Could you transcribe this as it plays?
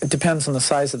It depends on the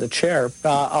size of the chair.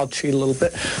 I'll cheat a little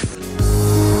bit.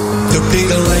 The big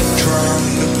electron,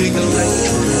 the big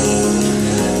electron.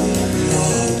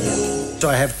 So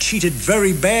I have cheated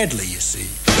very badly, you see.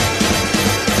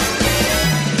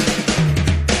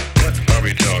 What are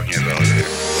we talking about here?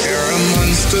 There are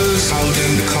monsters out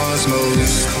in the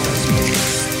cosmos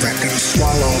that can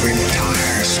swallow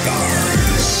entire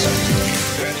stars.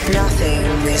 Nothing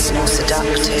is more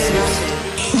seductive.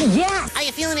 Yes! Are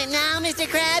you feeling it now, Mr.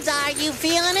 Krabs? Are you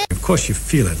feeling it? Of course you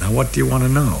feel it. Now, what do you want to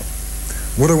know?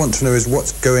 What I want to know is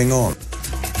what's going on.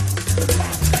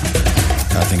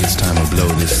 I think it's time to blow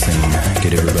this thing.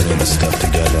 Get everybody in the stuff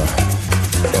together.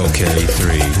 Okay,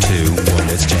 3, 2, 1,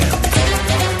 let's jam.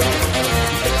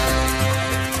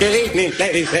 Good evening,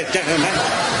 ladies and gentlemen.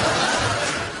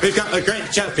 We've got a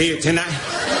great show for you tonight.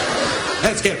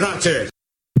 Let's get right to it.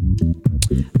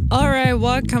 All right,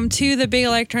 welcome to the Big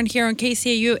Electron here on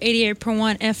KCAU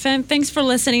 88.1 FM. Thanks for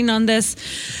listening on this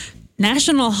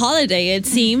national holiday, it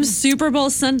seems, Super Bowl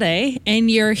Sunday,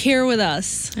 and you're here with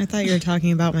us. I thought you were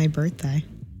talking about my birthday.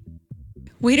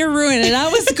 Way to ruin it. I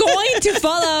was going to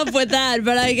follow up with that,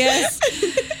 but I guess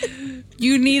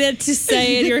you needed to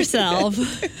say it yourself.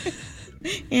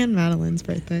 And Madeline's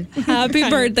birthday. Happy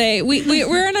birthday.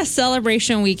 We're in a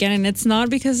celebration weekend, and it's not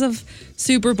because of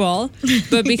Super Bowl,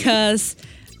 but because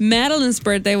Madeline's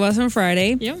birthday was on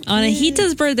Friday. Yep.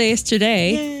 Anahita's birthday is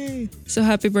today. Yay. So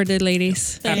happy birthday,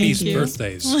 ladies. Happy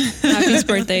birthdays. Happy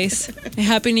birthdays. A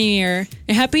happy New Year.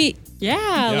 A happy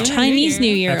Chinese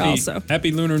New Year also.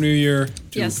 Happy Lunar New Year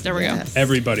to Yes, there we go.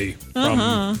 everybody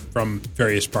from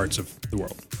various parts of the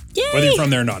world. Yay. Whether you're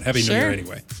from there or not. Happy New Year Sure.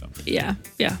 anyway. So. Yeah.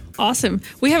 Awesome.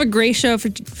 We have a great show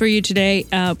for you today.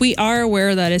 We are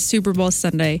aware that it's Super Bowl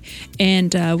Sunday,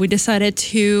 and we decided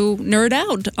to nerd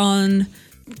out on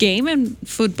game and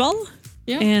football.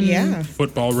 And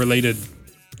football-related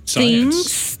science.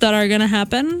 things that are going to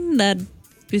happen, that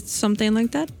it's something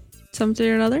like that, something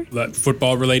or another.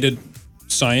 Football-related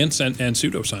science and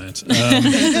pseudoscience.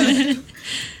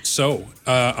 So,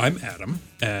 I'm Adam,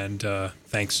 and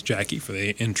thanks, Jackie, for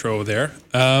the intro there.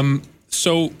 I'm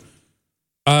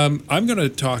going to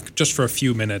talk just for a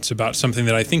few minutes about something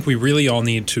that I think we really all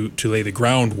need to lay the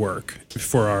groundwork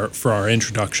for our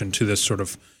introduction to this sort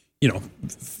of,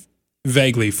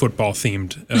 vaguely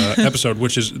football-themed episode,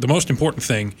 which is the most important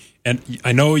thing. And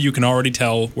I know you can already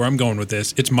tell where I'm going with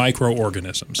this. It's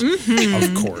microorganisms,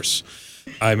 of course.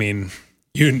 I mean,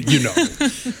 you know.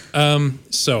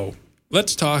 So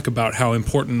let's talk about how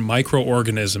important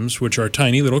microorganisms, which are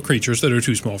tiny little creatures that are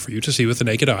too small for you to see with the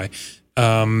naked eye,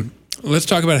 let's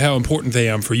talk about how important they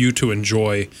are for you to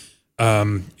enjoy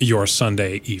your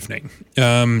Sunday evening.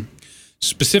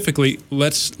 Specifically,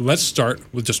 let's start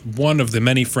with just one of the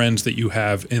many friends that you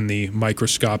have in the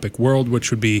microscopic world, which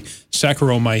would be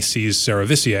Saccharomyces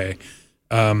cerevisiae,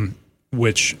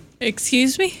 which...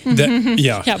 Excuse me?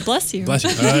 Yeah, bless you. Bless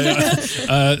you.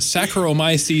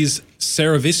 Saccharomyces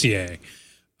cerevisiae.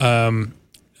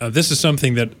 This is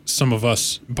something that some of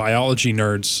us biology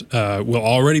nerds will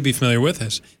already be familiar with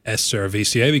as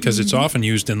cerevisiae, because it's often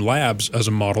used in labs as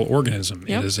a model organism.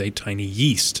 Yep. It is a tiny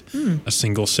yeast, a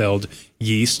single-celled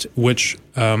yeast, which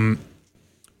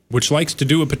likes to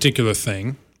do a particular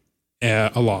thing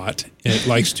a lot. It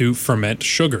likes to ferment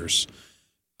sugars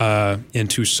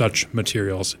into such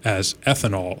materials as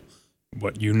ethanol,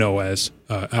 what you know as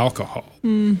alcohol.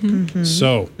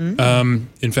 So,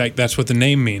 in fact, that's what the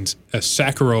name means.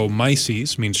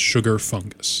 Saccharomyces means sugar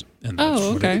fungus, and that's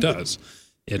what it does.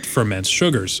 It ferments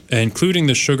sugars, including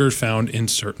the sugars found in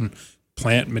certain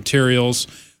plant materials,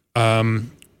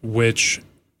 which,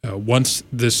 once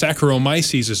the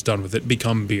Saccharomyces is done with it,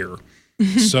 become beer.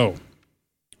 So,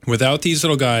 without these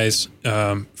little guys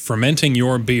fermenting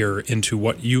your beer into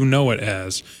what you know it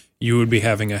as, you would be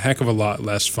having a heck of a lot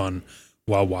less fun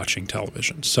while watching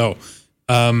television. So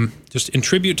just in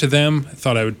tribute to them, I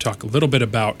thought I would talk a little bit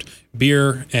about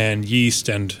beer and yeast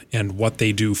and what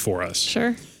they do for us.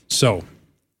 Sure. So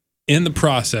in the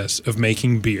process of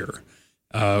making beer,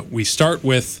 we start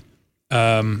with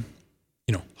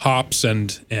hops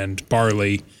and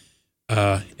barley,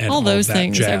 and all those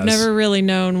things. Jazz. I've never really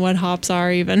known what hops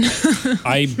are even.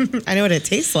 I know what it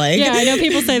tastes like. Yeah, I know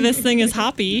people say this thing is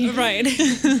hoppy. Right.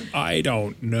 I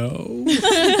don't know.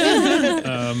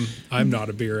 I'm not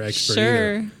a beer expert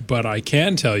either. But I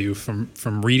can tell you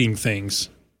from reading things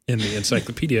in the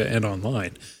encyclopedia and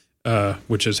online,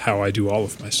 which is how I do all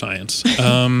of my science,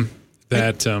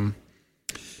 that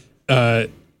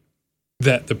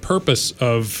the purpose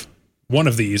of one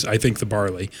of these, I think the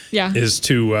barley, is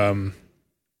to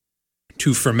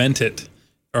ferment it,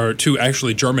 or to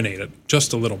actually germinate it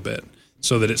just a little bit,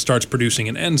 so that it starts producing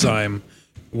an enzyme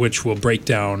which will break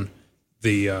down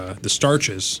the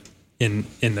starches in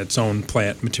its own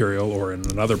plant material or in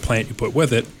another plant you put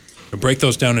with it, and break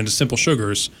those down into simple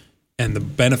sugars. And the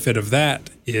benefit of that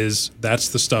is that's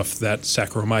the stuff that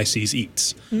Saccharomyces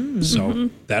eats. So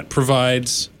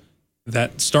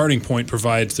that starting point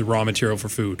provides the raw material for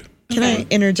food. Can I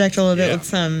interject a little bit with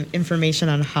some information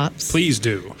on hops? Please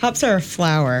do. Hops are a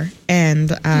flower,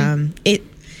 and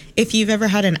if you've ever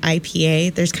had an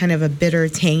IPA, there's kind of a bitter,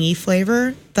 tangy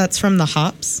flavor that's from the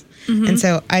hops. And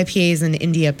so IPA is an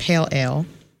India Pale Ale.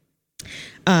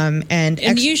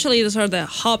 And usually those are the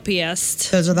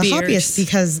hoppiest. Those are the beers. hoppiest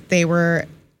because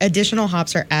additional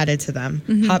hops are added to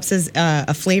them. Hops is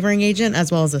a flavoring agent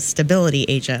as well as a stability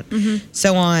agent.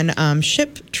 So on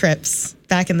ship trips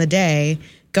back in the day,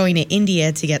 going to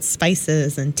India to get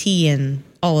spices and tea and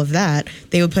all of that,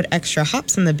 they would put extra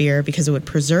hops in the beer because it would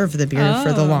preserve the beer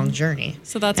for the long journey.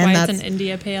 So that's why it's an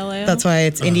India Pale Ale? That's why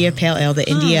it's India Pale Ale. The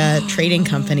India Trading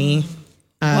Company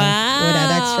would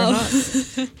add extra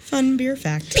hops. Fun beer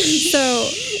fact. So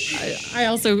I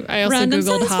also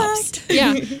Googled hops. Fact.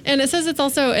 Yeah. And it says it's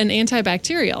also an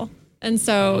antibacterial. And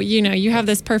so, you have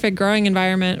this perfect growing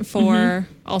environment for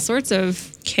all sorts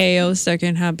of chaos that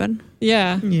can happen.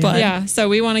 Yeah. But so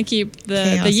we want to keep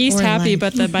the yeast happy,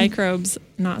 but the microbes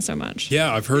not so much.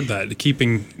 Yeah, I've heard that.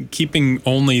 Keeping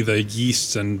only the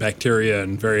yeasts and bacteria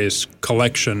and various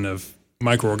collection of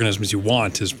microorganisms you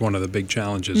want is one of the big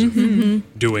challenges of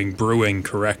doing brewing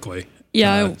correctly.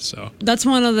 Yeah, that's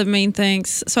one of the main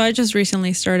things. So I just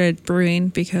recently started brewing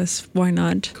because why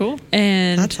not? Cool.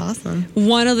 And that's awesome.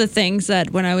 One of the things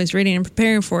that when I was reading and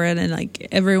preparing for it, and like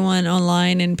everyone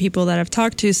online and people that I've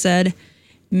talked to said,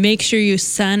 make sure you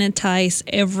sanitize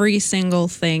every single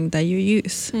thing that you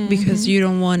use because you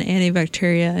don't want any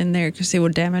bacteria in there because it will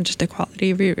damage the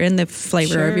quality of your and the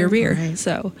flavor of your beer. Right.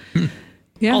 So,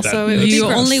 yeah. Also, you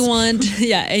only want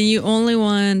and you only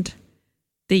want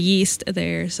the yeast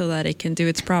there so that it can do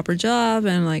its proper job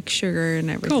and like sugar and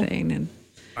everything and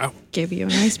give you a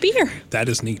nice beer. That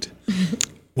is neat.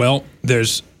 Well,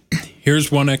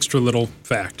 here's one extra little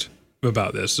fact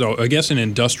about this. So I guess in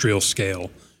industrial scale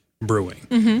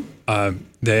brewing,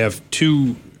 they have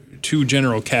two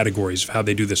general categories of how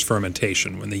they do this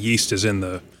fermentation. When the yeast is in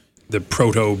the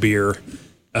proto beer,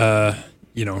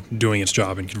 doing its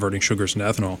job and converting sugars into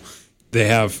ethanol, they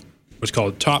have what's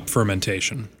called top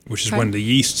fermentation, which is when the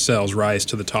yeast cells rise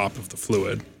to the top of the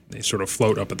fluid. They sort of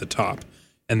float up at the top.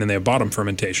 And then they have bottom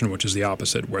fermentation, which is the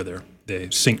opposite, where they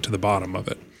sink to the bottom of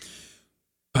it.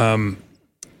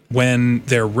 When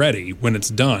they're ready, when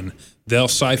it's done, they'll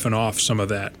siphon off some of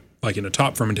that. Like in a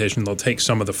top fermentation, they'll take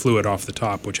some of the fluid off the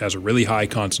top, which has a really high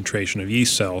concentration of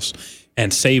yeast cells,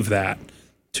 and save that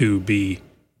to be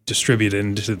distributed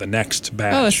into the next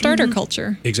batch. Oh, a starter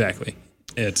culture. Exactly.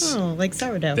 It's like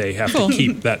sourdough. They have to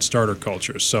keep that starter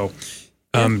culture. So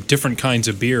different kinds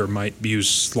of beer might use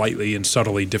slightly and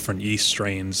subtly different yeast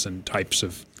strains and types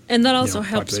of. And that also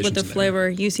helps with the flavor,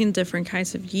 using different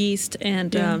kinds of yeast.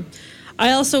 And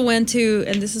I also went to,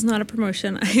 and this is not a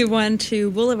promotion, I went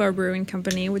to Boulevard Brewing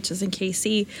Company, which is in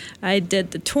KC. I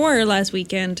did the tour last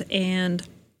weekend, and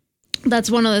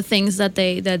that's one of the things that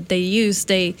they use.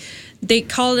 They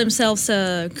call themselves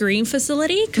a green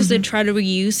facility because they try to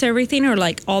reuse everything, or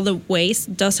like all the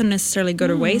waste doesn't necessarily go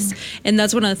to waste. And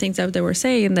that's one of the things that they were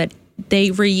saying, that they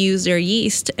reuse their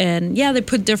yeast, and they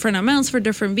put different amounts for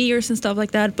different beers and stuff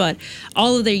like that. But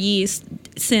all of their yeast,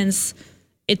 since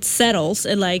it settles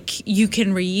and like you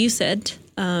can reuse it,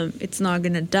 it's not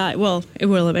going to die. Well, it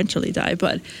will eventually die,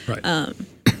 but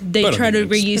they try to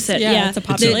reuse it. Yeah, it's a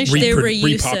population. They're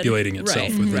repopulating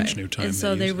itself with each new time. And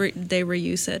so they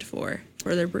reuse it for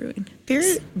their brewing.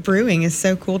 Beer brewing is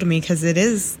so cool to me because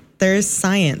there's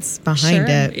science behind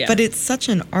it, but it's such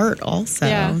an art also.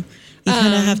 Yeah. You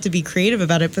kind of have to be creative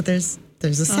about it, but there's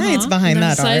a science behind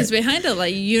that art. There's science behind it.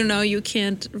 Like, you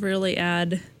can't really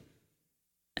add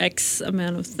X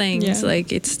amount of things. Yeah.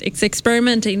 Like it's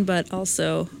experimenting, but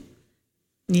also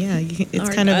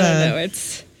it's kind of I don't know.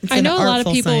 I know a lot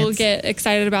of people science. get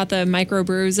excited about the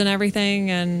microbrews and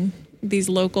everything and these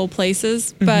local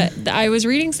places, but I was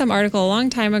reading some article a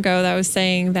long time ago that was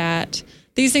saying that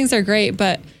these things are great,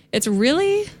 but it's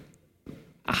really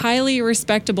highly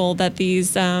respectable that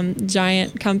these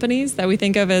giant companies that we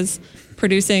think of as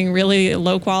producing really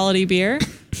low quality beer,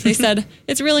 they said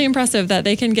it's really impressive that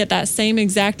they can get that same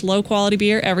exact low quality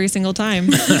beer every single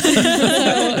time. So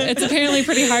it's apparently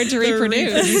pretty hard to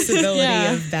reproduce. The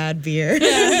reproducibility of bad beer.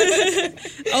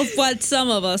 of what some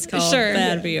of us call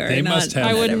bad beer. They must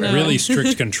have really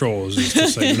strict controls as to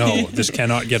say, no, this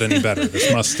cannot get any better.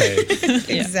 This must stay.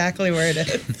 Exactly where it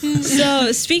is.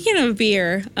 So speaking of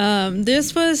beer,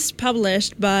 this was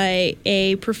published by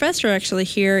a professor actually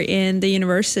here in the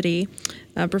university,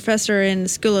 a professor in the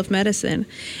School of Medicine.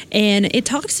 And it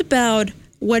talks about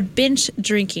what binge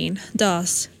drinking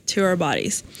does to our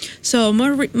bodies. So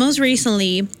most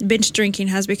recently, binge drinking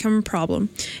has become a problem.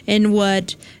 And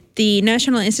what the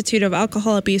National Institute of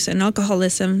Alcohol Abuse and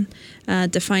Alcoholism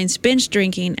defines binge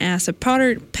drinking as a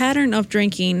pattern of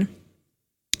drinking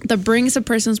that brings a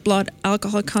person's blood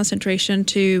alcohol concentration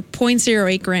to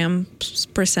 0.08 grams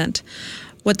 %.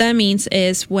 What that means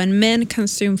is when men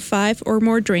consume 5 or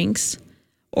more drinks,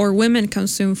 or women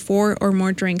consume 4 or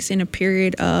more drinks in a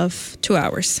period of 2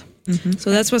 hours. Mm-hmm. So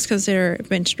that's what's considered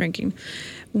binge drinking.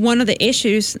 One of the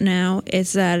issues now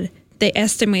is that they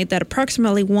estimate that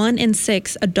approximately 1 in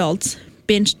 6 adults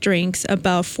binge drinks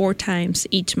about 4 times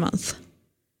each month.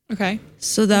 Okay.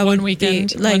 So that one would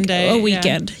weekend, be like one day, a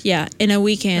weekend. Yeah, in a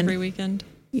weekend. Every weekend.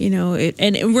 You know,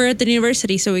 and we're at the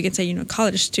university, so we can say, you know,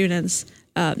 college students,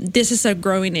 this is a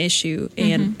growing issue.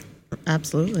 And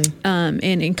absolutely. And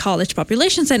in college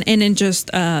populations and in just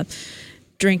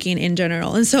drinking in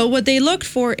general. And so what they looked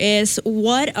for is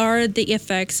what are the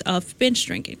effects of binge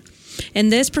drinking?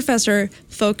 And this professor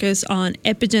focused on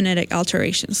epigenetic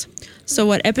alterations. So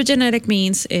what epigenetic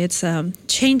means, it's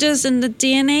changes in the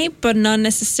DNA, but not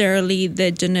necessarily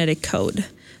the genetic code.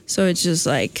 So it's just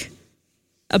like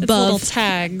above. It's little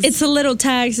tags. It's a little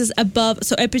tags is above.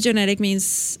 So epigenetic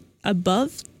means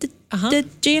above the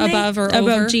DNA? Above or above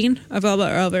over. Gene, above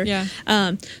or over. Yeah.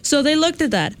 So they looked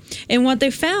at that. And what they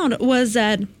found was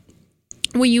that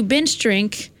when you binge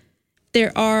drink,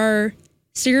 there are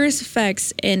serious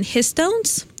effects in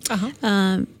histones,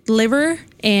 liver,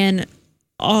 and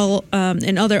all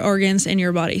and other organs in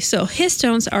your body. So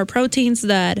histones are proteins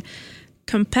that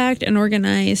compact and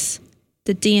organize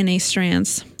the DNA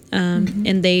strands,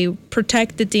 and they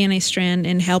protect the DNA strand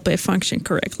and help it function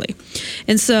correctly.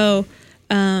 And so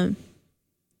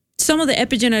some of the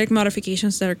epigenetic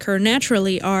modifications that occur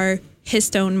naturally are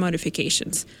histone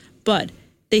modifications, but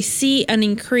they see an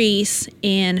increase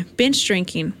in binge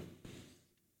drinking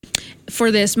for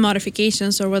these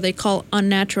modifications, or what they call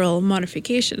unnatural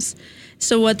modifications.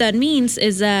 So what that means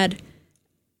is that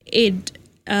it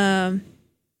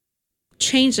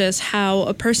changes how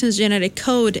a person's genetic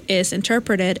code is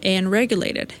interpreted and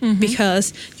regulated,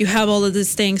 because you have all of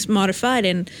these things modified,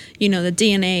 and you know the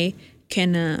DNA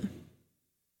can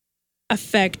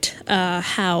affect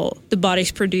how the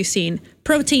body's producing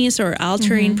proteins or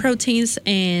altering proteins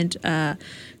and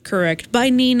correct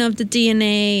binding of the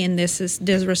DNA, and this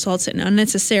results in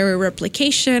unnecessary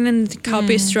replication and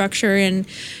copy structure, and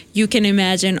you can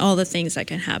imagine all the things that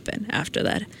can happen after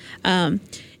that.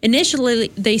 Initially,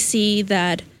 they see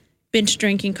that binge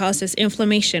drinking causes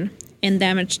inflammation and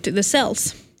damage to the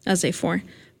cells as they form,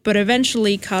 but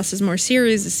eventually causes more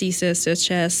serious diseases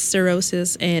such as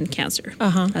cirrhosis and cancer,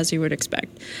 as you would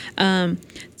expect.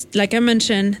 Like I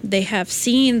mentioned, they have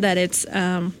seen that it's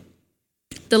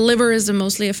the liver is the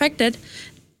mostly affected.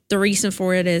 The reason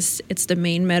for it is it's the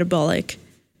main metabolic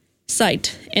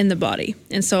site in the body.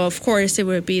 And so, of course, it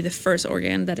would be the first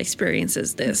organ that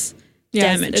experiences this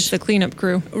damage. It's the cleanup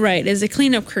crew. Right, it's a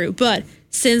cleanup crew. But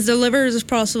since the liver is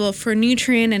responsible for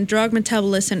nutrient and drug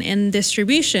metabolism and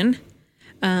distribution,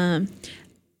 it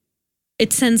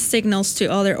sends signals to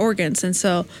other organs. And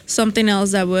so something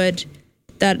else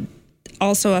that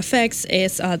also affects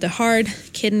is the heart,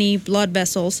 kidney, blood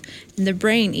vessels, and the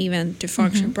brain even to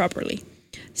function properly.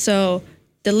 So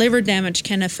the liver damage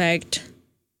can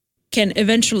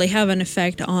eventually have an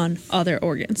effect on other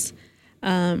organs.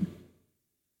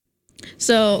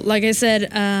 So like I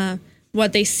said,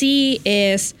 what they see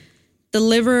is the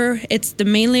liver, it's the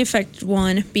mainly affected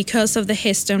one because of the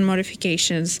histone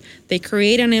modifications. They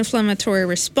create an inflammatory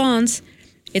response.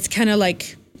 It's kind of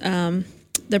like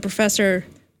the Professor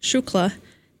Shukla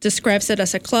describes it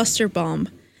as a cluster bomb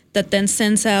that then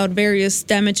sends out various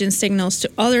damaging signals to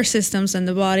other systems in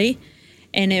the body.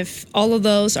 And if all of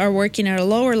those are working at a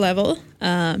lower level,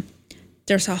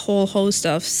 there's a whole host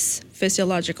of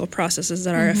physiological processes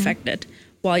that are affected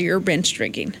while you're binge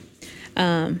drinking.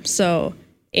 So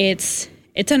it's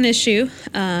an issue,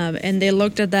 and they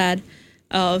looked at that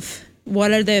of what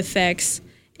are the effects,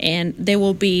 and they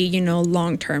will be,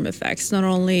 long-term effects, not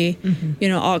only,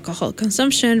 alcohol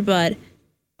consumption, but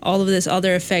all of these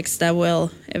other effects that will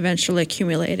eventually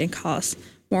accumulate and cause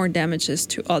more damages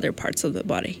to other parts of the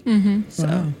body.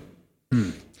 So,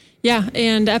 yeah,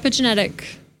 and epigenetic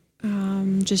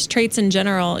just traits in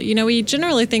general. We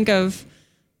generally think of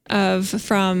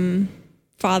from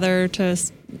father to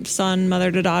son,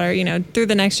 mother to daughter, through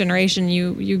the next generation,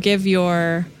 you give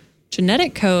your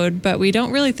genetic code, but we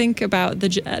don't really think about the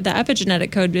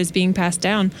epigenetic code as being passed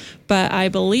down. But I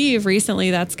believe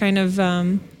recently that's kind of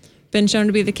been shown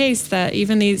to be the case, that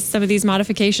even some of these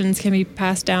modifications can be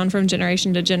passed down from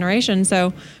generation to generation.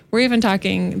 So we're even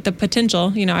talking the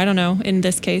potential, I don't know in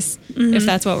this case if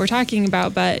that's what we're talking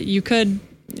about, but you could,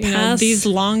 these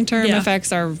long-term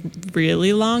effects are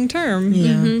really long-term.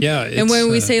 Yeah. And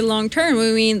when we say long-term,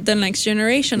 we mean the next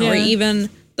generation or even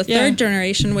the third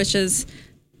generation, which is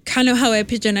kind of how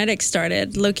epigenetics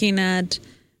started, looking at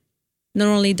not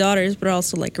only daughters, but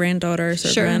also like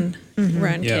granddaughters or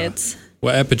grandkids.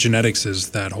 Well, epigenetics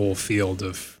is that whole field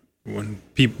of when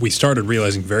we started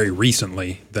realizing very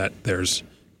recently that there's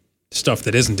stuff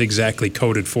that isn't exactly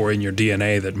coded for in your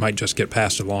DNA that might just get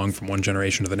passed along from one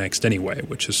generation to the next anyway,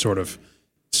 which has sort of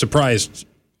surprised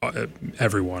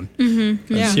everyone.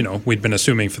 Because, we'd been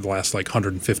assuming for the last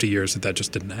 150 years that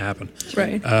just didn't happen.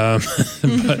 Right.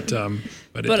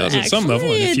 But it does at some level.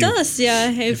 It does,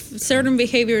 If certain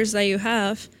behaviors that you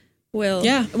have will,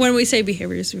 when we say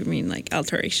behaviors, we mean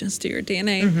alterations to your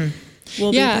DNA.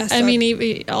 Will be passed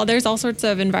on. There's all sorts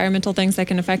of environmental things that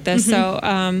can affect this. So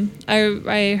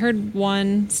I heard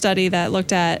one study that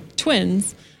looked at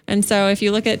twins. And so if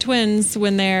you look at twins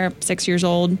when they're 6 years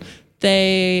old,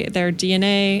 their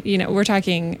DNA, we're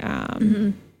talking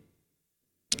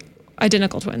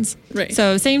identical twins. Right.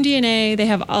 So same DNA, they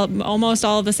have almost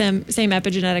all of the same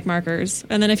epigenetic markers.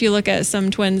 And then if you look at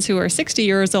some twins who are 60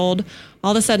 years old,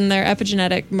 all of a sudden their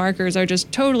epigenetic markers are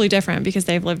just totally different because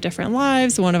they've lived different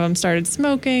lives. One of them started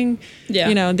smoking.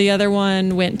 Yeah. The other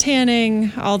one went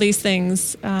tanning. All these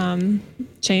things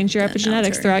change your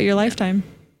epigenetics throughout your lifetime.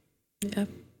 Yeah.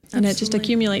 And it just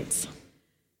accumulates.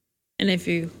 And if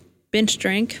you binge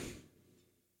drink,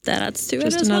 that adds to it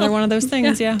just as another one of those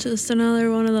things. Just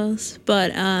another one of those.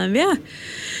 But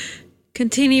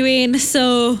continuing.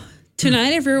 So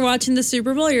tonight, if you're watching the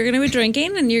Super Bowl, you're going to be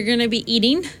drinking and you're going to be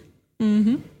eating.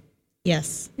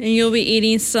 Yes. And you'll be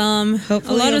eating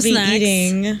Hopefully a lot you'll of be snacks.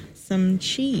 eating some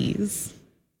cheese.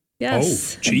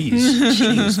 Yes. Oh,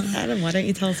 cheese. Adam, why don't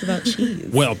you tell us about cheese?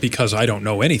 Well, because I don't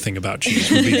know anything about cheese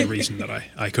would be the reason that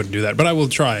I couldn't do that. But I will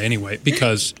try anyway,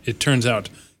 because it turns out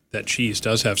that cheese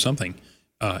does have something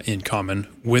in common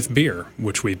with beer,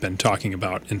 which we've been talking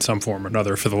about in some form or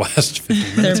another for the last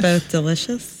 15 minutes. They're both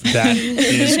delicious. That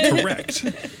is correct.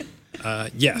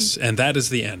 Yes, and that is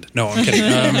the end. No, I'm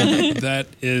kidding. That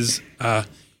is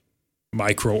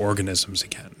microorganisms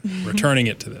again, returning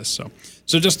it to this. So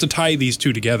just to tie these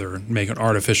two together and make an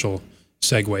artificial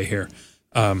segue here,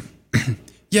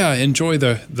 enjoy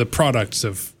the products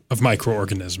of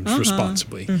microorganisms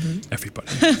responsibly, everybody.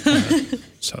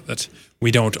 So that we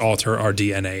don't alter our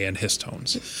DNA and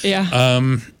histones. Yeah.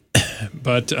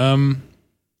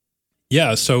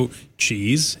 So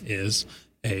cheese is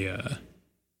a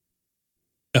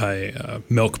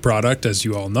milk product, as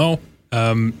you all know.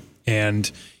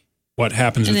 And what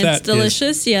happens with that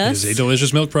delicious, is a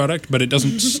delicious milk product, but it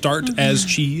doesn't start as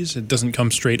cheese. It doesn't come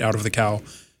straight out of the cow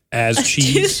as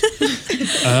cheese,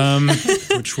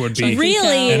 which would be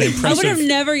really an impressive, I would have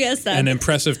never guessed that. An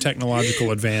impressive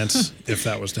technological advance if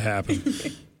that was to happen.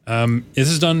 This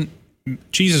is done.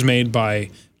 Cheese is made by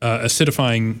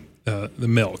acidifying the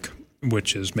milk,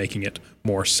 which is making it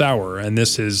more sour, and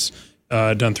this is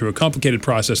done through a complicated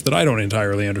process that I don't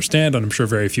entirely understand, and I'm sure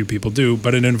very few people do,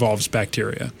 but it involves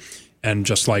bacteria. And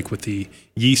just like with the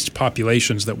yeast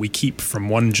populations that we keep from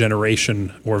one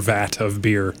generation or vat of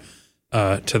beer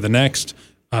to the next,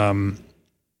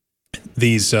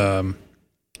 these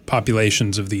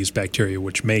populations of these bacteria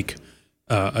which make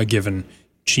a given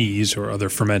cheese or other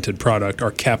fermented product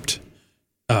are kept,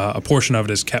 a portion of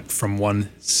it is kept from one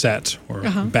set or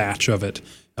batch of it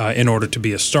in order to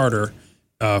be a starter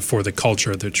for the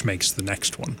culture which makes the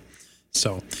next one.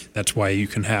 So that's why you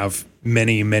can have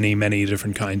many, many, many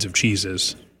different kinds of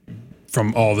cheeses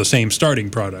from all the same starting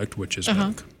product, which is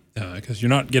milk. Because you're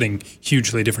not getting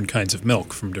hugely different kinds of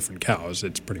milk from different cows.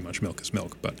 It's pretty much milk is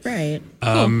milk. But right.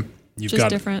 You've just got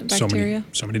different so bacteria.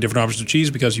 many different options of cheese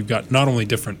because you've got not only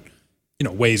different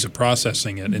ways of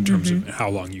processing it in terms of how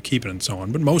long you keep it and so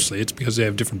on, but mostly it's because they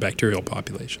have different bacterial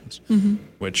populations,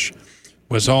 which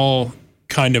was all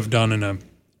kind of done in a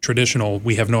traditional,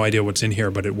 we have no idea what's in here,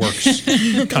 but it works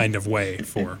kind of way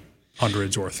for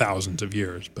hundreds or thousands of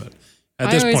years. But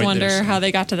at this I always point, wonder how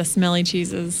they got to the smelly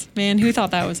cheeses. Man, who thought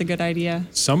that was a good idea?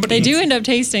 Somebody. They do end up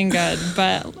tasting good,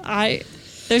 but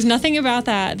there's nothing about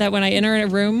that when I enter a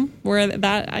room where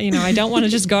I don't want to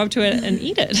just go up to it and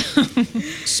eat it.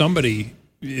 Somebody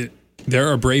There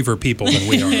are braver people than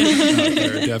we are out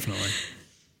there, definitely.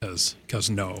 Because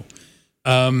no.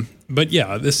 But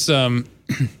yeah, this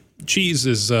cheese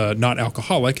is not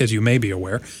alcoholic, as you may be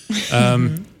aware.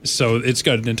 So it's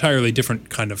got an entirely different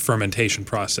kind of fermentation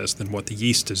process than what the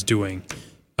yeast is doing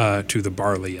to the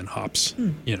barley and hops,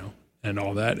 and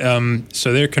all that.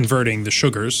 So they're converting the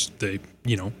sugars, the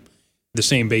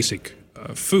same basic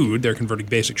food. They're converting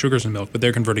basic sugars in milk, but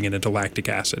they're converting it into lactic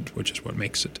acid, which is what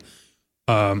makes it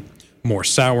more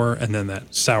sour. And then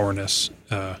that sourness,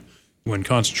 when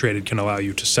concentrated, can allow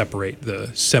you to separate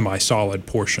the semi-solid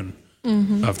portion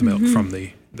of the milk from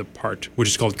the part, which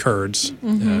is called curds,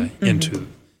 into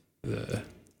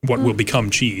what will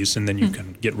become cheese, and then you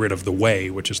can get rid of the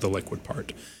whey, which is the liquid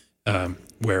part,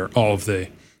 where all of the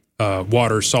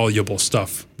water-soluble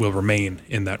stuff will remain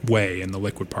in that whey in the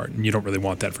liquid part, and you don't really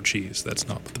want that for cheese. That's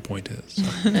not what the point is.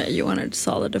 So. You want it to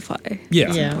solidify.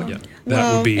 Yeah.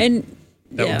 That would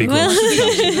be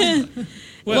gross.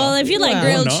 Well, if you like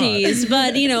grilled cheese,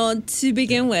 but to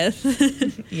begin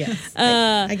with, yes,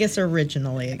 I guess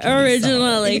originally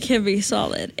it can be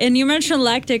solid. And you mentioned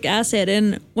lactic acid,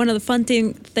 and one of the fun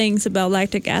things about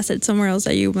lactic acid, somewhere else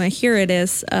that you might hear it,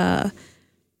 is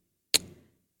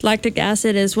lactic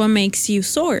acid is what makes you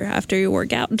sore after you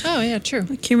work out. Oh yeah, true.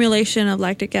 Accumulation of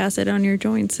lactic acid on your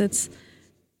joints,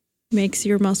 makes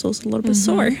your muscles a little bit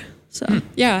sore. So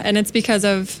yeah, and it's because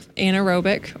of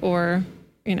anaerobic or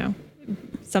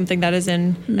something that is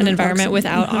in an environment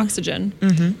without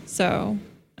oxygen. So,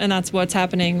 and that's what's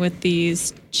happening with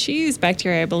these cheese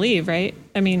bacteria, I believe, right?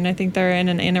 I mean, I think they're in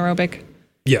an anaerobic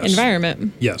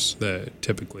environment. Yes,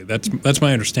 typically. That's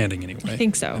my understanding anyway. I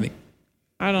think so.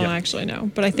 I don't actually know,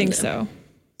 but I think so.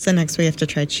 So next we have to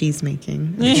try cheese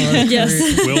making.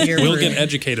 Yes. We'll get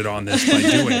educated on this by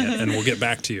doing it, and we'll get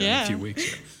back to you in a few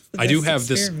weeks. I do have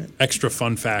this extra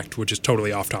fun fact, which is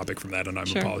totally off topic from that, and I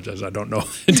apologize. I don't know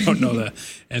the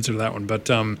answer to that one. But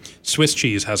Swiss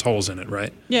cheese has holes in it,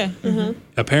 right? Yeah.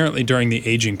 Apparently, during the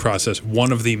aging process,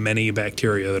 one of the many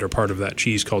bacteria that are part of that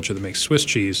cheese culture that makes Swiss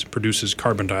cheese produces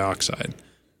carbon dioxide,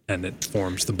 and it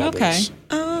forms the bubbles. Okay.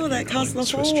 Oh, that caused the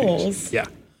holes. Cheese. Yeah.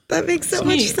 That makes so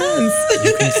much sense.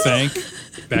 You can thank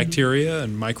bacteria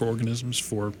and microorganisms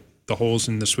for the holes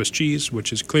in the Swiss cheese,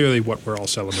 which is clearly what we're all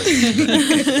celebrating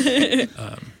today.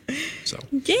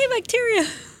 Yay, bacteria!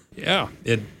 Yeah,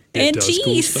 it and does cheese.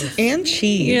 cool stuff. And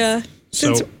cheese. Yeah.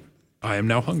 So I am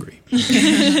now hungry.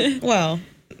 Well,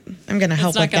 I'm going to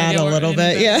help with that a little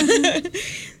bit. Yeah.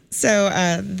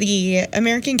 So the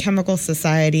American Chemical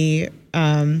Society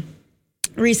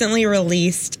recently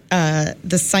released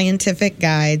the scientific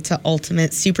guide to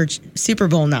ultimate Super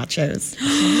Bowl nachos.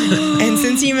 And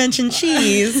since you mentioned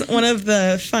cheese, one of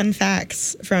the fun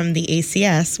facts from the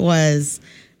ACS was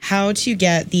how to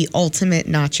get the ultimate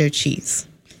nacho cheese.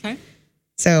 Okay.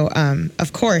 So,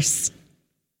 of course,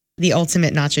 the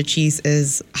ultimate nacho cheese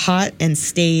is hot and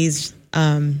stays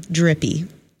drippy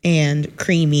and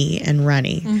creamy and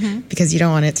runny because you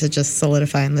don't want it to just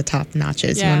solidify in the top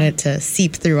nachos. You want it to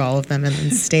seep through all of them and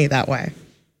then stay that way.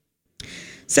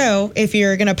 So if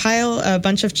you're going to pile a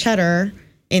bunch of cheddar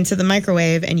into the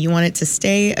microwave and you want it to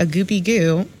stay a goopy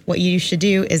goo, what you should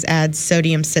do is add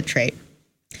sodium citrate.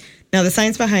 Now, the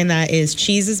science behind that is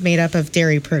cheese is made up of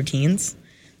dairy proteins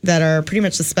that are pretty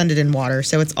much suspended in water.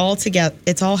 So it's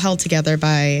all held together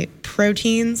by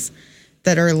proteins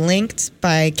that are linked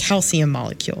by calcium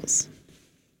molecules.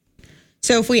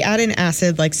 So if we add an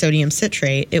acid like sodium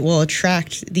citrate, it will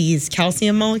attract these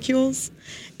calcium molecules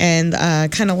and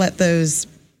kind of let those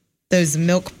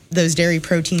dairy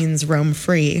proteins roam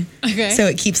free. Okay. So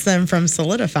it keeps them from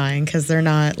solidifying because they're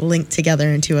not linked together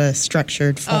into a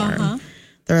structured form.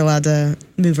 They're allowed to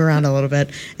move around a little bit.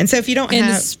 And so if you don't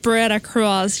have... spread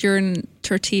across your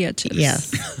tortilla chips.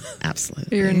 Yes,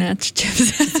 absolutely. Your nacho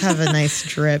chips. Just have a nice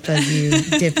drip as you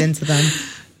dip into them.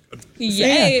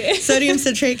 Yay. So, sodium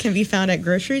citrate can be found at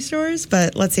grocery stores,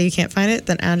 but let's say you can't find it,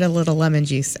 then add a little lemon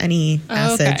juice. Any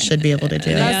acid should be able to do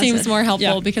it. That seems more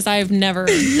helpful because I've never,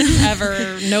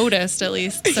 ever noticed at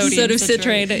least sodium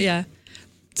citrate. Yeah.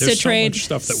 There's so much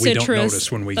stuff that we don't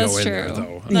notice when we go in there,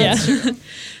 though. That's true.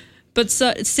 But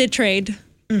citrate,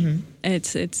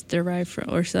 it's derived from,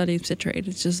 or sodium citrate.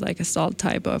 It's just like a salt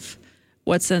type of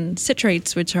what's in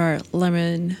citrates, which are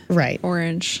lemon,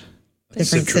 orange.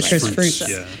 Different citrus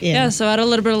fruits. Yeah, so add a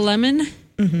little bit of lemon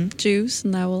juice,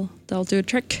 and that'll do a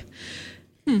trick.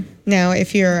 Now,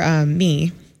 if you're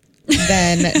me,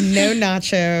 then no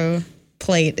nacho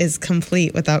plate is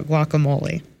complete without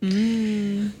guacamole.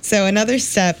 So another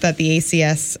step that the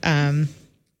ACS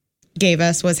gave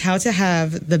us was how to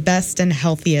have the best and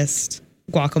healthiest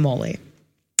guacamole.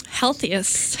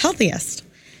 Healthiest.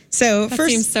 So That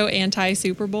first, seems so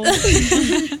anti-Super Bowl.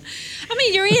 I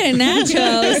mean, you're eating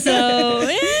nachos, so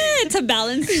it's a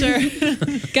balance. Sure.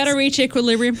 Gotta reach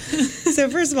equilibrium. So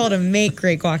first of all, to make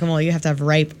great guacamole, you have to have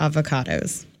ripe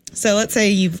avocados. So let's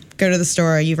say you go to the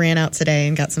store, you ran out today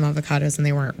and got some avocados and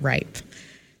they weren't ripe.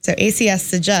 So ACS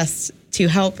suggests to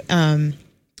help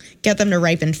get them to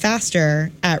ripen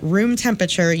faster, at room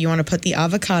temperature, you want to put the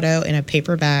avocado in a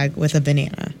paper bag with a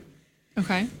banana.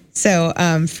 Okay. So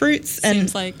fruits and...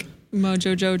 Seems like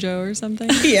Mojo Jojo or something.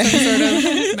 Yeah. Some sort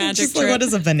of magic Just trick. like, what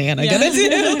is a banana gonna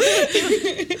do?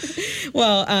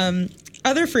 Well,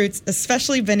 other fruits,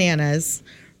 especially bananas,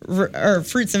 or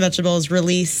fruits and vegetables,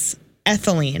 release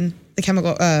ethylene, the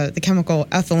chemical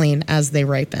ethylene, as they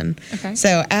ripen. Okay.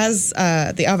 So as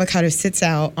the avocado sits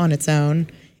out on its own,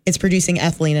 it's producing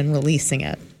ethylene and releasing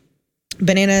it.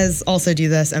 Bananas also do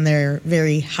this, and they're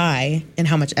very high in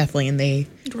how much ethylene they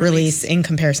release in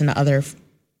comparison to other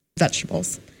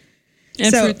vegetables.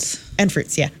 And fruits. And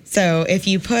fruits, yeah. So if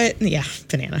you put,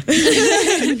 banana.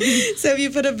 So if you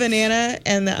put a banana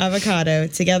and the avocado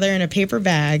together in a paper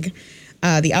bag,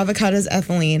 the avocado's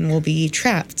ethylene will be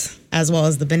trapped, as well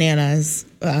as the bananas,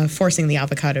 forcing the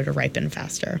avocado to ripen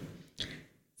faster.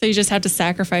 So you just have to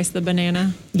sacrifice the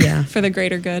banana for the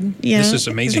greater good. Yeah. This is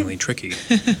amazingly tricky.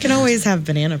 You can always have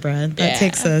banana bread. That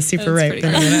takes a super ripe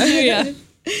banana. Yeah.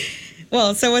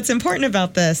 Well, so what's important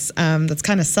about this that's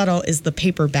kind of subtle is the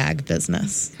paper bag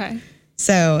business. Okay.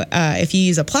 So if you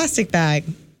use a plastic bag,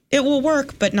 it will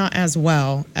work, but not as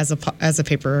well as a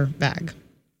paper bag.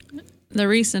 The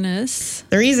reason is?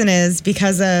 The reason is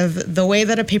because of the way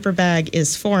that a paper bag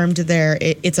is formed.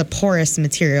 It's a porous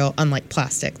material, unlike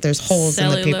plastic. There's holes in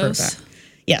the paper bag.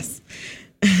 Yes.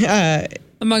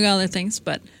 Among other things,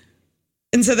 but...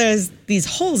 And so there's these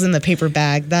holes in the paper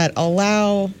bag that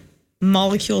allow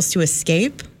molecules to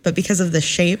escape, but because of the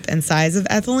shape and size of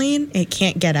ethylene, it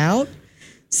can't get out.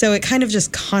 So it kind of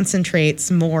just concentrates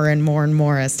more and more and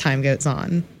more as time goes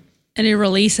on. And it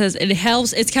releases, it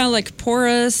helps, it's kind of like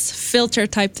porous filter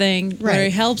type thing, where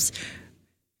it helps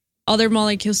other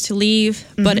molecules to leave,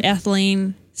 but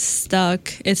ethylene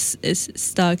is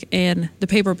stuck in the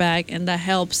paper bag, and that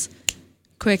helps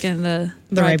quicken the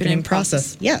ripening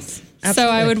process. Yes, absolutely. So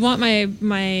I would want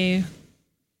my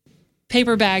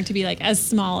paper bag to be like as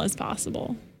small as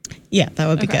possible. Yeah, that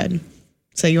would be good.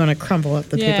 So you want to crumble up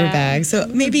the paper bag. So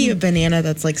maybe a banana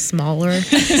that's like smaller.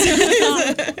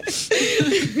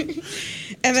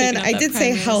 And then I did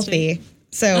say healthy.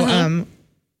 So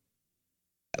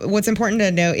what's important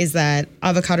to note is that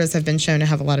avocados have been shown to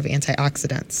have a lot of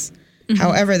antioxidants.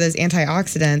 However, those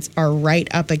antioxidants are right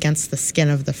up against the skin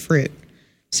of the fruit.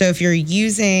 So if you're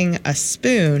using a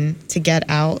spoon to get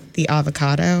out the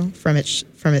avocado from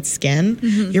its skin,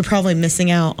 you're probably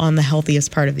missing out on the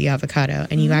healthiest part of the avocado,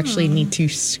 and you actually need to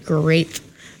scrape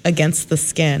against the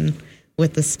skin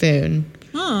with the spoon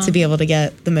to be able to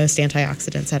get the most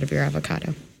antioxidants out of your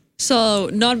avocado. So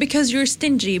not because you're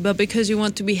stingy, but because you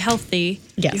want to be healthy,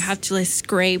 you have to like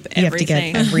scrape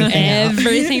everything. Have to get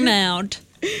everything out.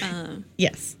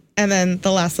 Yes. And then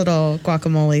the last little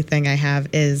guacamole thing I have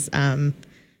is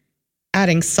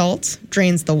adding salt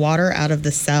drains the water out of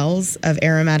the cells of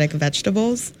aromatic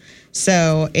vegetables.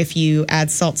 So if you add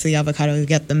salt to the avocado, you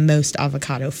get the most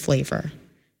avocado flavor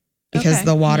because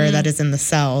the water that is in the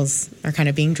cells are kind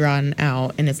of being drawn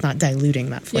out, and it's not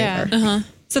diluting that flavor. Yeah.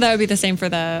 So that would be the same for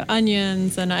the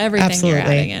onions and everything you're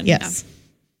adding in. Yes.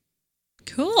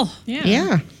 Yeah. Cool.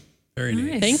 Yeah. Very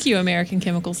nice. Thank you, American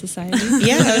Chemical Society.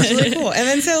 Yeah, that was really cool. And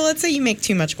then so let's say you make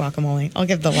too much guacamole. I'll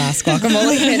give the last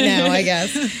guacamole hit now, I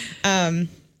guess.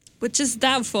 Which is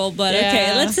doubtful, but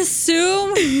okay. Let's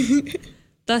assume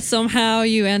that somehow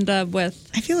you end up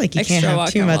with I feel like you can't have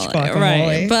too much guacamole.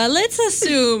 Right. But let's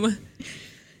assume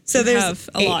so there's have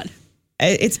a lot.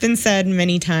 It's been said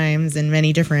many times in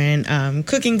many different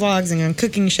cooking vlogs and on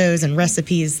cooking shows and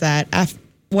recipes that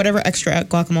whatever extra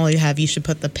guacamole you have, you should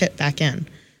put the pit back in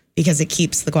because it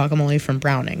keeps the guacamole from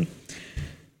browning.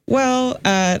 Well,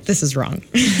 this is wrong.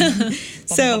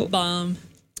 So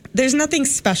there's nothing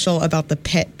special about the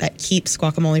pit that keeps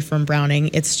guacamole from browning.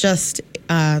 It's just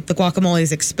the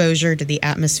guacamole's exposure to the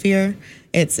atmosphere.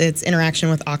 It's interaction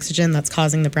with oxygen that's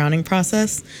causing the browning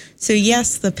process. So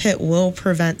yes, the pit will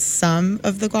prevent some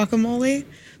of the guacamole,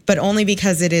 but only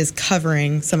because it is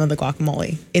covering some of the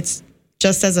guacamole. It's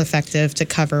just as effective to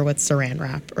cover with saran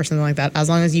wrap or something like that, as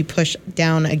long as you push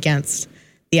down against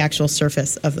the actual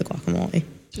surface of the guacamole.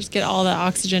 Just get all the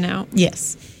oxygen out.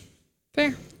 Yes.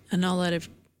 Fair. And I'll let it...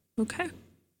 Okay.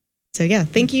 So yeah,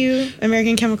 thank you,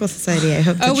 American Chemical Society. I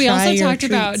hope to we try also your talked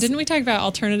about, treats. didn't we talk about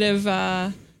alternative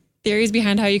theories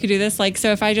behind how you could do this? Like,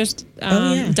 so if I just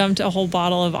dumped a whole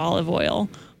bottle of olive oil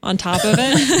on top of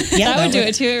it. Yeah, that would do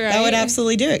it too, right? That would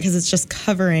absolutely do it because it's just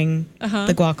covering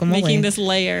the guacamole. Making this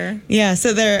layer. Yeah,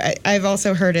 so I've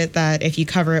also heard it that if you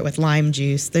cover it with lime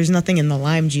juice, there's nothing in the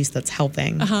lime juice that's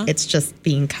helping. It's just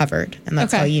being covered, and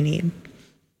that's all you need.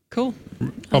 Cool.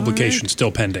 Publication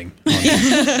still pending.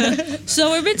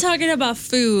 So we've been talking about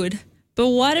food, but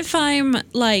what if I'm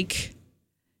like,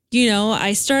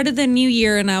 I started the new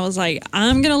year and I was like,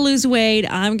 I'm going to lose weight.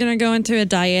 I'm going to go into a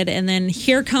diet. And then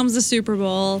here comes the Super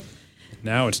Bowl.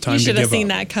 Now it's time to give up. You should have seen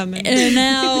that coming. And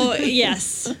now,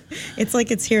 yes. It's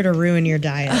like it's here to ruin your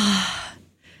diet.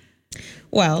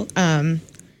 Well,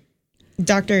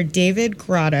 Dr. David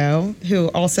Grotto, who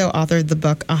also authored the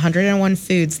book 101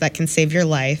 Foods That Can Save Your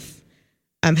Life,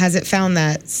 has it found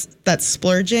that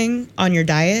splurging on your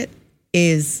diet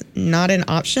is not an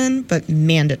option, but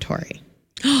mandatory.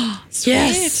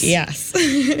 Yes. Yes.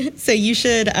 So you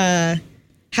should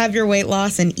have your weight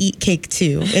loss and eat cake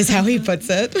too, is how he puts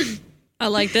it. I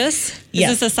like this.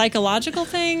 Yes. Is this a psychological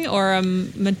thing or a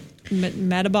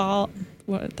metabol?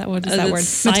 What is that word?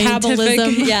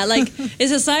 Metabolism. Yeah, like,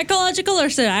 is it psychological or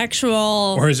is it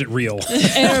actual? Or is it real?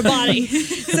 In our body.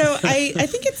 So I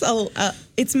think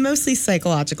it's mostly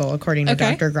psychological, according to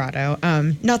Dr. Grotto.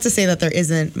 Not to say that there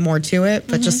isn't more to it,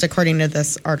 but just according to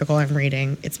this article I'm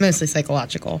reading, it's mostly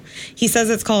psychological. He says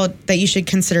it's called that you should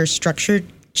consider structured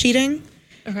cheating,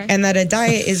 and that a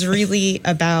diet is really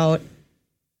about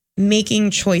making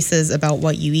choices about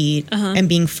what you eat and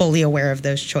being fully aware of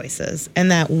those choices. And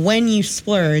that when you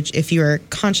splurge, if you are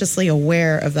consciously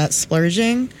aware of that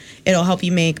splurging, it'll help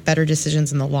you make better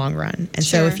decisions in the long run. And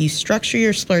so if you structure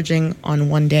your splurging on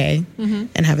one day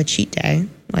and have a cheat day,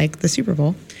 like the Super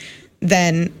Bowl,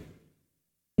 then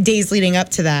days leading up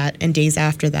to that and days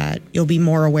after that, you'll be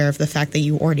more aware of the fact that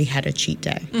you already had a cheat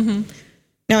day.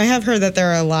 Now, I have heard that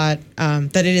there are a lot,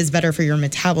 that it is better for your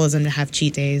metabolism to have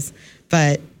cheat days,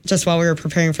 but just while we were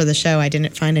preparing for the show, I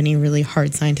didn't find any really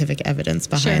hard scientific evidence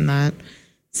behind that.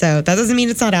 So that doesn't mean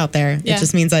it's not out there. Yeah. It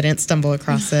just means I didn't stumble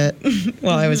across it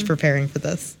while I was preparing for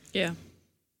this. Yeah.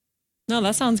 No,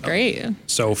 that sounds great.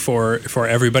 So for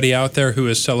everybody out there who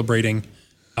is celebrating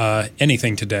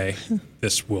anything today,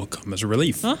 this will come as a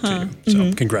relief to you.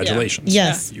 So congratulations. Yeah.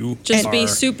 Yes. You Just be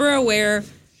super aware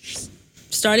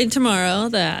starting tomorrow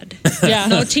that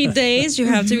no cheat days. You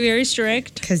have to be very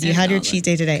strict. Because you had your cheat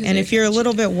day today. And if you're a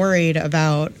little bit worried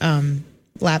about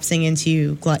lapsing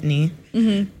into gluttony,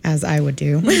 as I would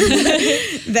do,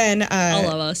 then all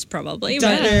of us probably.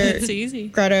 Dr. It's easy.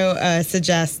 Grotto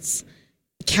suggests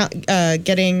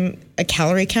getting a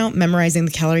calorie count, memorizing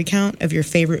the calorie count of your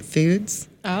favorite foods.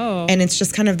 Oh. And it's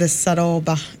just kind of this subtle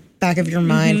back of your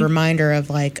mind reminder of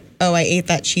like, oh, I ate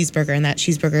that cheeseburger and that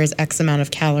cheeseburger is X amount of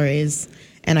calories.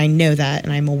 And I know that,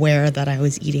 and I'm aware that I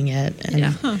was eating it.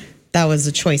 And that was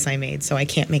a choice I made, so I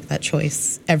can't make that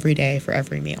choice every day for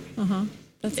every meal.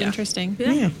 That's interesting.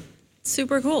 Yeah.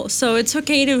 Super cool. So it's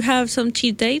okay to have some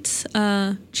cheat dates.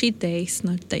 Cheat days,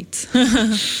 not dates.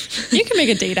 You can make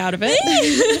a date out of it.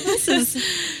 This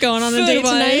is going on a date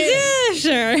tonight. Yeah,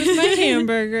 sure. With my I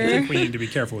hamburger. think we need to be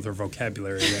careful with our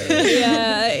vocabulary there.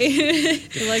 Yeah.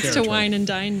 He likes to wine and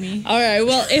dine me. All right.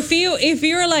 Well, if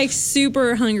you're like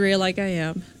super hungry like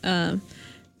I am,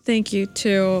 thank you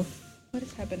to what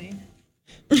is happening?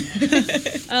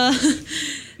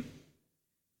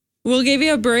 We'll give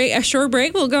you a short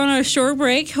break. We'll go on a short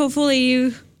break. Hopefully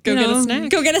you get a snack.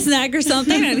 Go get a snack or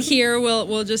something. And here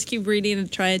we'll just keep reading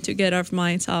and trying to get our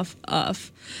minds off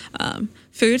of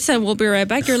foods. And we'll be right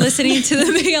back. You're listening to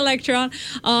the Big Electron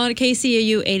on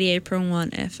KCAU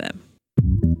 88.1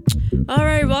 FM. All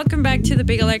right, welcome back to the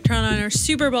Big Electron on our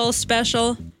Super Bowl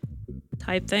special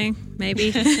type thing, maybe.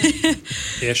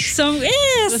 Ish. Some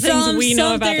things we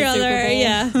know about the Super Bowl.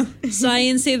 Yeah,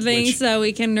 sciencey things that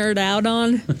we can nerd out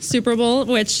on Super Bowl,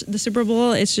 which the Super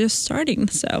Bowl is just starting.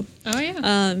 So,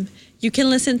 you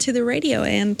can listen to the radio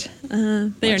and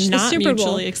they are watch not the Super Bowl.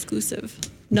 mutually exclusive.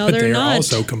 No, But they're they are not.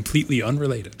 also completely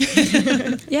unrelated.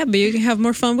 Yeah, but you can have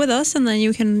more fun with us, and then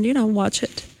you can watch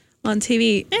it on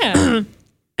TV. Yeah.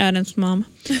 Adam's mom.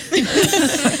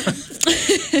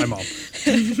 My mom.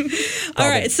 All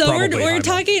right, so Probably we're my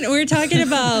talking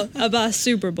about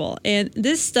Super Bowl, and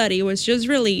this study was just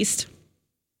released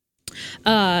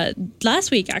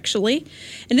last week actually,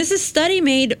 and this is a study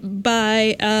made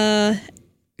by a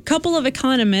couple of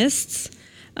economists,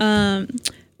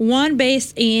 one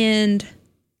based in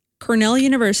Cornell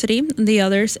University, and the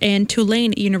others in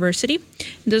Tulane University.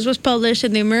 This was published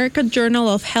in the American Journal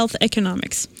of Health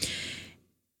Economics,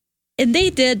 and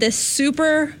they did this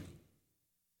super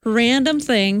random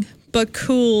thing, but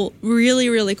cool, really,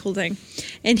 really cool thing.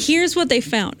 And here's what they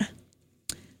found.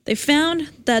 They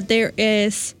found that there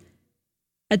is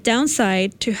a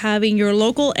downside to having your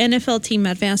local NFL team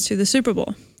advance to the Super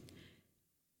Bowl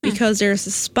because there's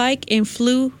a spike in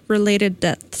flu-related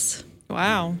deaths.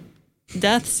 Wow.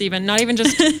 Deaths even, not even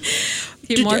just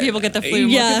more people get the flu,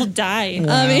 more people die.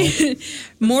 Wow. I mean,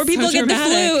 more people so get the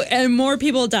dramatic. flu and more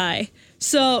people die.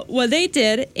 So what they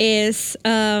did is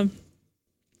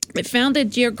it found the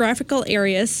geographical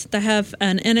areas that have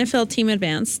an NFL team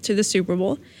advance to the Super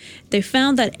Bowl. They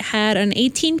found that it had an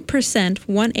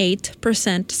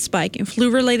 18% spike in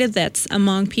flu-related deaths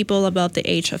among people above the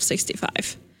age of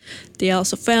 65. They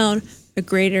also found a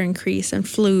greater increase in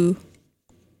flu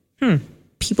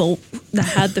people that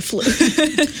had the flu.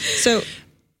 So,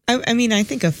 I mean, I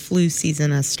think of flu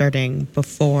season as starting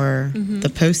before the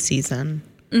postseason.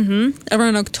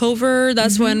 Around October,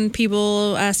 that's when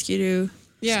people ask you to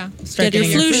Start get your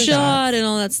getting flu shot and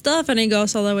all that stuff, and it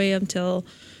goes all the way until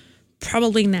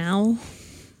probably now.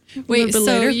 Wait, so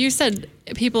later. you said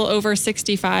people over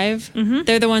 65,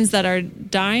 they're the ones that are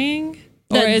dying?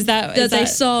 Or is that they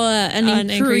saw an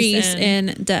increase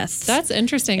in deaths? That's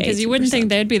interesting because you wouldn't think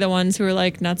they'd be the ones who are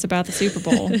like nuts about the Super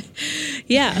Bowl.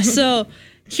 Yeah. So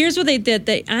here's what they did.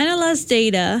 They analyzed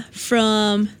data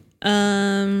from,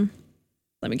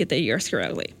 let me get the years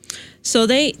correctly. So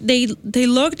they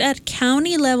looked at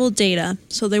county level data.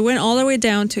 So they went all the way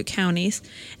down to counties.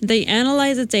 They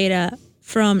analyzed the data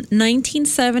from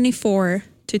 1974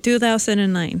 to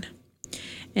 2009.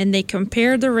 And they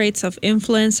compared the rates of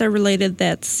influenza-related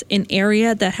deaths in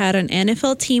area that had an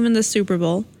NFL team in the Super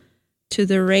Bowl to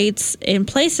the rates in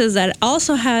places that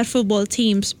also had football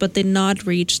teams but did not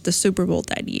reach the Super Bowl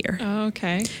that year. Oh,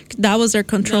 okay. That was their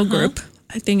control group.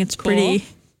 I think it's pretty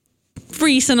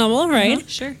reasonable, right?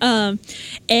 Sure.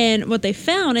 And what they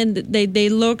found, and they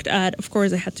looked at, of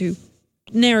course, they had to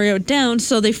narrow it down,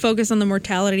 so they focused on the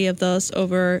mortality of those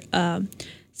over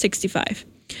 65.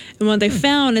 And what they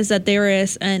found is that there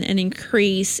is an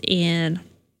increase in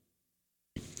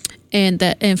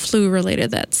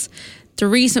flu-related deaths. The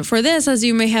reason for this, as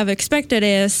you may have expected,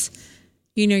 is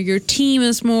your team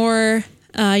is going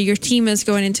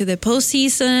into the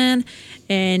postseason,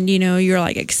 and you're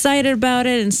like excited about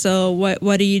it. And so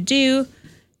what do? You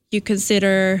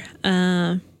consider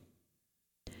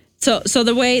so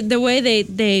the way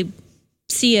they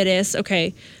see it is,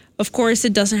 okay, of course,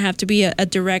 it doesn't have to be a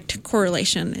direct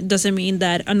correlation. It doesn't mean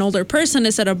that an older person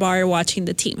is at a bar watching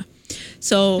the team.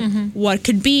 So what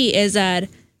could be is that,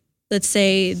 let's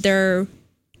say, their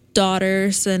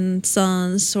daughters and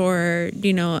sons, or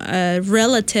a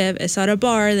relative is at a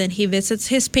bar, then he visits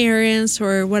his parents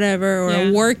or whatever, or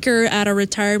a worker at a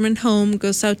retirement home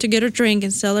goes out to get a drink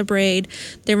and celebrate,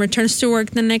 then returns to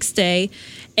work the next day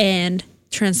and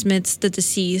transmits the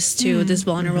disease to this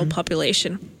vulnerable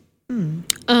population.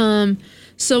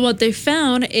 So what they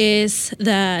found is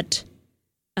that,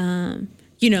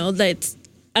 that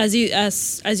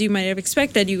as you might have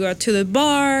expected, you go to the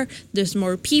bar, there's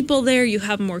more people there, you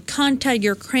have more contact,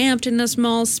 you're cramped in a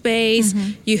small space,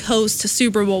 you host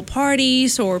Super Bowl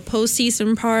parties or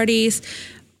postseason parties,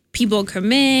 people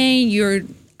come in, you're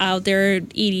out there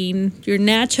eating your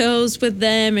nachos with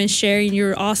them and sharing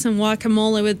your awesome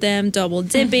guacamole with them, double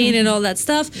dipping and all that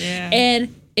stuff. Yeah.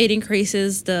 And it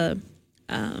increases the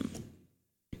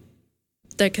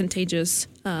contagious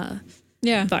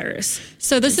virus.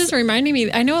 So this is reminding me,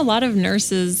 I know a lot of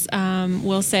nurses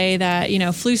will say that,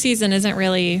 flu season isn't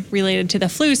really related to the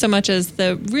flu so much as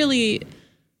the really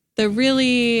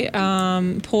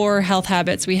poor health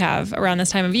habits we have around this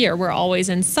time of year. We're always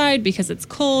inside because it's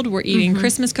cold. We're eating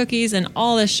Christmas cookies and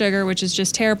all this sugar, which is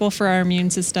just terrible for our immune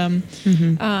system,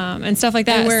 and stuff like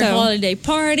that. And we're holiday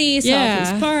parties,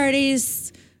 office parties,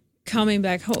 coming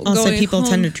back home. Also, people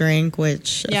tend to drink,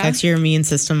 which affects your immune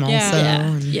system also.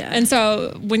 And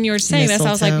so when you were saying this,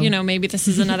 I was like, maybe this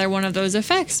is another one of those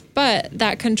effects. But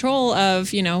that control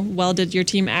of, did your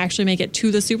team actually make it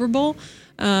to the Super Bowl?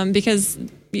 Because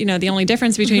the only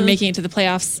difference between making it to the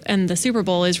playoffs and the Super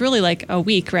Bowl is really like a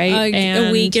week, right?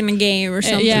 A week in a game or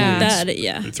something like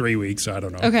that. 3 weeks, I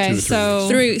don't know. Okay,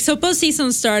 so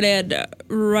postseason started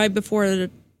right before the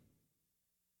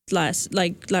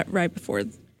right before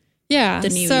the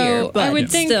new year. But I would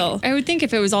think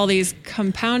if it was all these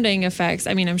compounding effects,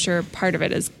 I mean, I'm sure part of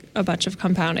it is a bunch of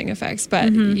compounding effects,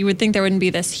 but you would think there wouldn't be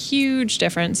this huge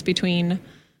difference between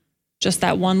just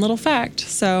that one little fact.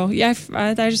 So I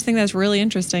just think that's really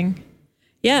interesting.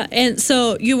 Yeah, and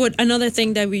so another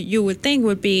thing that you would think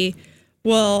would be,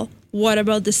 well, what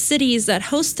about the cities that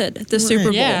hosted the Super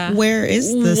Bowl? Yeah. Where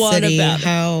is the city?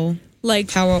 How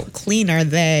clean are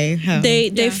they?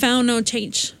 They found no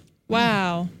change.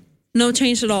 Wow. No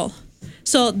change at all.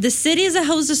 So the cities that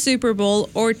host the Super Bowl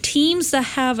or teams that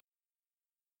have